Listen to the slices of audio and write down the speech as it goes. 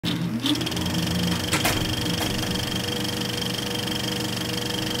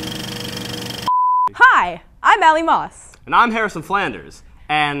I'm Alli Moss. And I'm Harrison Flanders.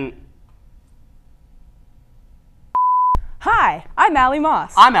 And... Hi, I'm Alli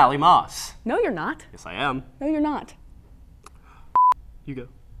Moss. I'm Alli Moss. No, you're not. Yes, I am. No, you're not. You go.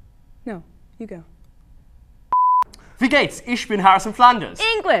 No, you go. Wie geht's? Ich bin Harrison Flanders.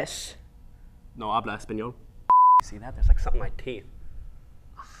 English. No habla español. You see that? There's like something in my teeth.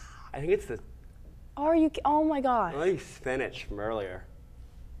 I think it's the... Are you? Oh my gosh. I think spinach from earlier.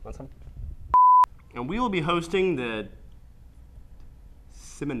 Want some? And we will be hosting the...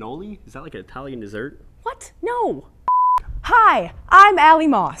 Seminoli? Is that like an Italian dessert? What? No. Hi, I'm Alli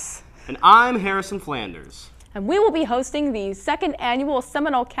Moss. And I'm Harrison Flanders. And we will be hosting the second annual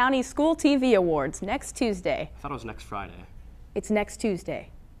Seminole County School TV Awards next Tuesday. I thought it was next Friday. It's next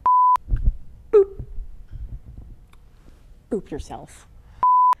Tuesday. Boop. Boop yourself.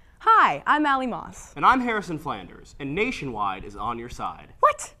 Hi, I'm Alli Moss. And I'm Harrison Flanders. And Nationwide is on your side.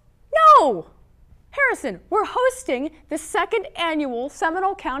 What? No! Harrison, we're hosting the second annual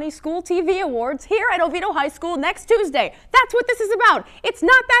Seminole County School TV Awards here at Oviedo High School next Tuesday. That's what this is about. It's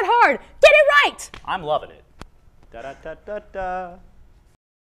not that hard. Get it right! I'm loving it. Da da da da da.